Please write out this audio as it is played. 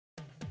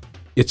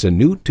It's a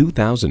new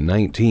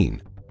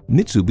 2019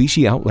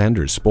 Mitsubishi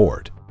Outlander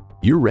Sport.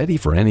 You're ready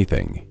for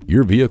anything.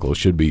 Your vehicle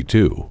should be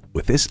too.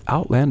 With this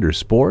Outlander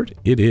Sport,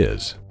 it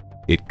is.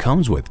 It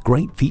comes with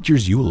great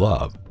features you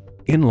love.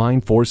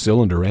 Inline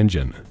 4-cylinder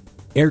engine,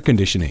 air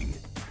conditioning,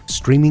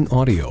 streaming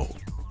audio,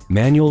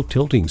 manual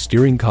tilting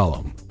steering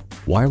column,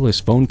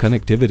 wireless phone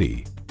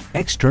connectivity,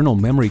 external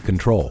memory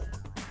control,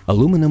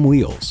 aluminum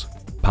wheels,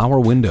 power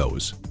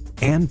windows,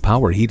 and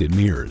power heated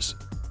mirrors.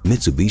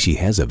 Mitsubishi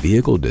has a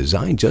vehicle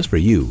designed just for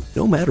you,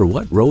 no matter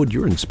what road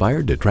you're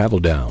inspired to travel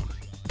down.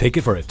 Take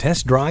it for a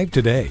test drive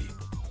today.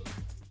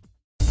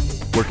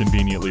 We're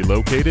conveniently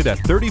located at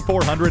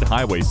 3400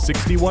 Highway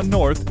 61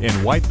 North in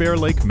White Bear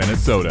Lake,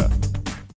 Minnesota.